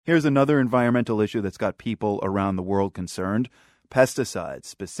Here's another environmental issue that's got people around the world concerned. Pesticides,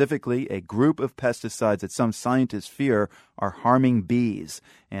 specifically a group of pesticides that some scientists fear are harming bees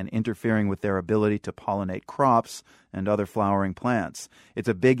and interfering with their ability to pollinate crops and other flowering plants. It's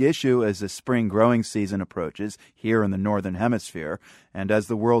a big issue as the spring growing season approaches here in the Northern Hemisphere, and as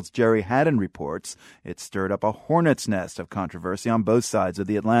the world's Gerry Hadden reports, it stirred up a hornet's nest of controversy on both sides of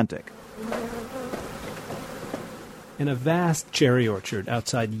the Atlantic. In a vast cherry orchard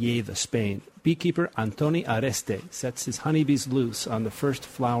outside Lleida, Spain, beekeeper Antoni Areste sets his honeybees loose on the first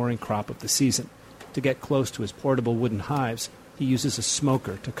flowering crop of the season. To get close to his portable wooden hives, he uses a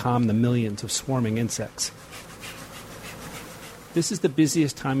smoker to calm the millions of swarming insects. This is the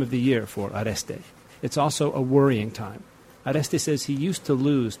busiest time of the year for Areste. It's also a worrying time. Areste says he used to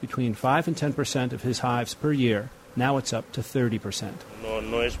lose between 5 and 10% of his hives per year. Now it's up to 30%.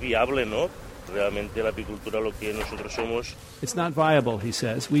 No es viable, ¿no? It's not viable, he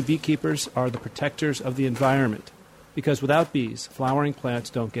says. We beekeepers are the protectors of the environment, because without bees, flowering plants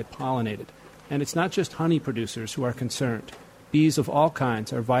don't get pollinated. And it's not just honey producers who are concerned. Bees of all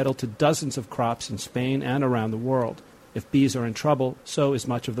kinds are vital to dozens of crops in Spain and around the world. If bees are in trouble, so is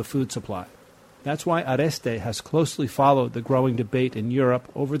much of the food supply. That's why Areste has closely followed the growing debate in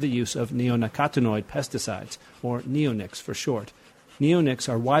Europe over the use of neonicotinoid pesticides, or neonics for short. Neonics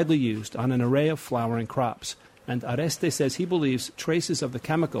are widely used on an array of flowering crops, and Areste says he believes traces of the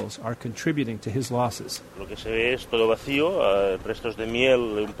chemicals are contributing to his losses.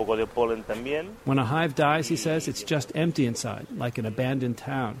 When a hive dies, he says, it's just empty inside, like an abandoned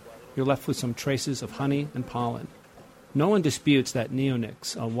town. You're left with some traces of honey and pollen. No one disputes that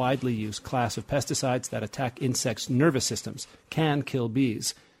neonics, a widely used class of pesticides that attack insects' nervous systems, can kill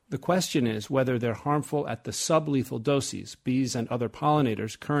bees. The question is whether they're harmful at the sublethal doses bees and other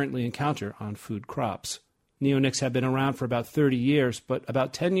pollinators currently encounter on food crops. Neonics have been around for about 30 years, but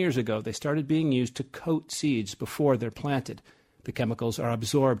about 10 years ago they started being used to coat seeds before they're planted. The chemicals are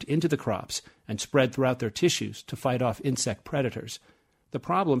absorbed into the crops and spread throughout their tissues to fight off insect predators. The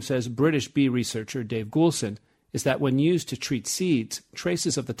problem, says British bee researcher Dave Goulson, is that when used to treat seeds,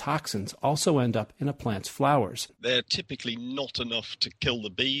 traces of the toxins also end up in a plant's flowers. They're typically not enough to kill the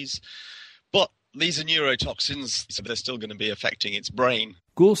bees, but these are neurotoxins, so they're still going to be affecting its brain.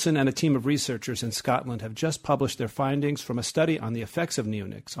 Goulson and a team of researchers in Scotland have just published their findings from a study on the effects of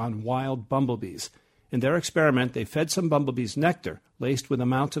neonics on wild bumblebees. In their experiment, they fed some bumblebees nectar laced with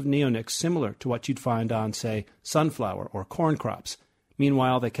amounts of neonics similar to what you'd find on, say, sunflower or corn crops.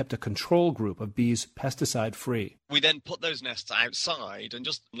 Meanwhile, they kept a control group of bees pesticide-free. We then put those nests outside and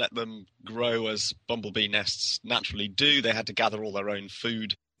just let them grow as bumblebee nests naturally do. They had to gather all their own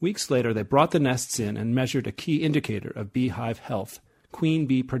food. Weeks later, they brought the nests in and measured a key indicator of beehive health, queen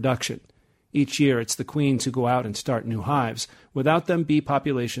bee production. Each year, it's the queens who go out and start new hives. Without them, bee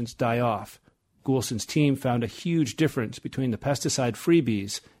populations die off. Goulson's team found a huge difference between the pesticide-free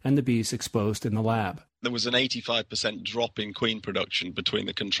bees and the bees exposed in the lab. There was an 85% drop in queen production between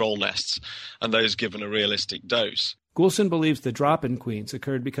the control nests and those given a realistic dose. Goulson believes the drop in queens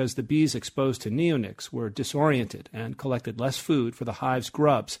occurred because the bees exposed to neonics were disoriented and collected less food for the hive's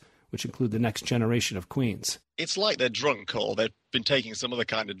grubs, which include the next generation of queens. It's like they're drunk or they've been taking some other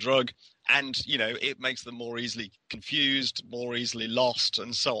kind of drug, and, it makes them more easily confused, more easily lost,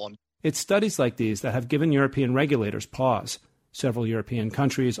 and so on. It's studies like these that have given European regulators pause. Several European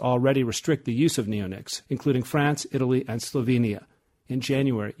countries already restrict the use of neonics, including France, Italy, and Slovenia. In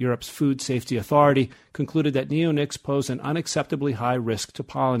January, Europe's Food Safety Authority concluded that neonics pose an unacceptably high risk to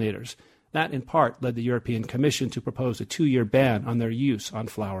pollinators. That, in part, led the European Commission to propose a 2-year ban on their use on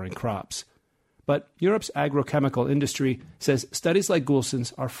flowering crops. But Europe's agrochemical industry says studies like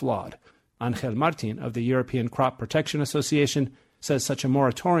Goulson's are flawed. Angel Martin of the European Crop Protection Association says such a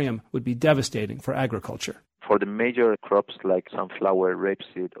moratorium would be devastating for agriculture. For the major crops like sunflower,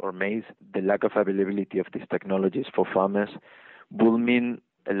 rapeseed, or maize, the lack of availability of these technologies for farmers will mean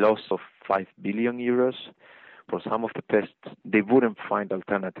a loss of 5 billion euros. For some of the pests, they wouldn't find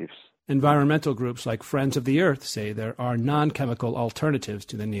alternatives. Environmental groups like Friends of the Earth say there are non-chemical alternatives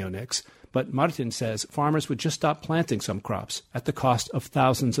to the neonics, but Martin says farmers would just stop planting some crops at the cost of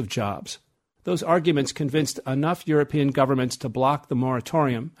thousands of jobs. Those arguments convinced enough European governments to block the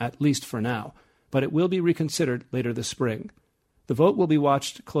moratorium, at least for now, but it will be reconsidered later this spring. The vote will be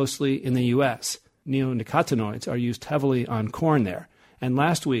watched closely in the U.S. Neonicotinoids are used heavily on corn there, and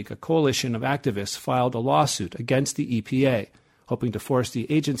last week a coalition of activists filed a lawsuit against the EPA, hoping to force the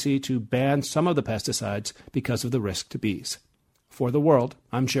agency to ban some of the pesticides because of the risk to bees. For The World,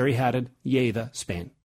 I'm Gerry Hadden, Lleida, Spain.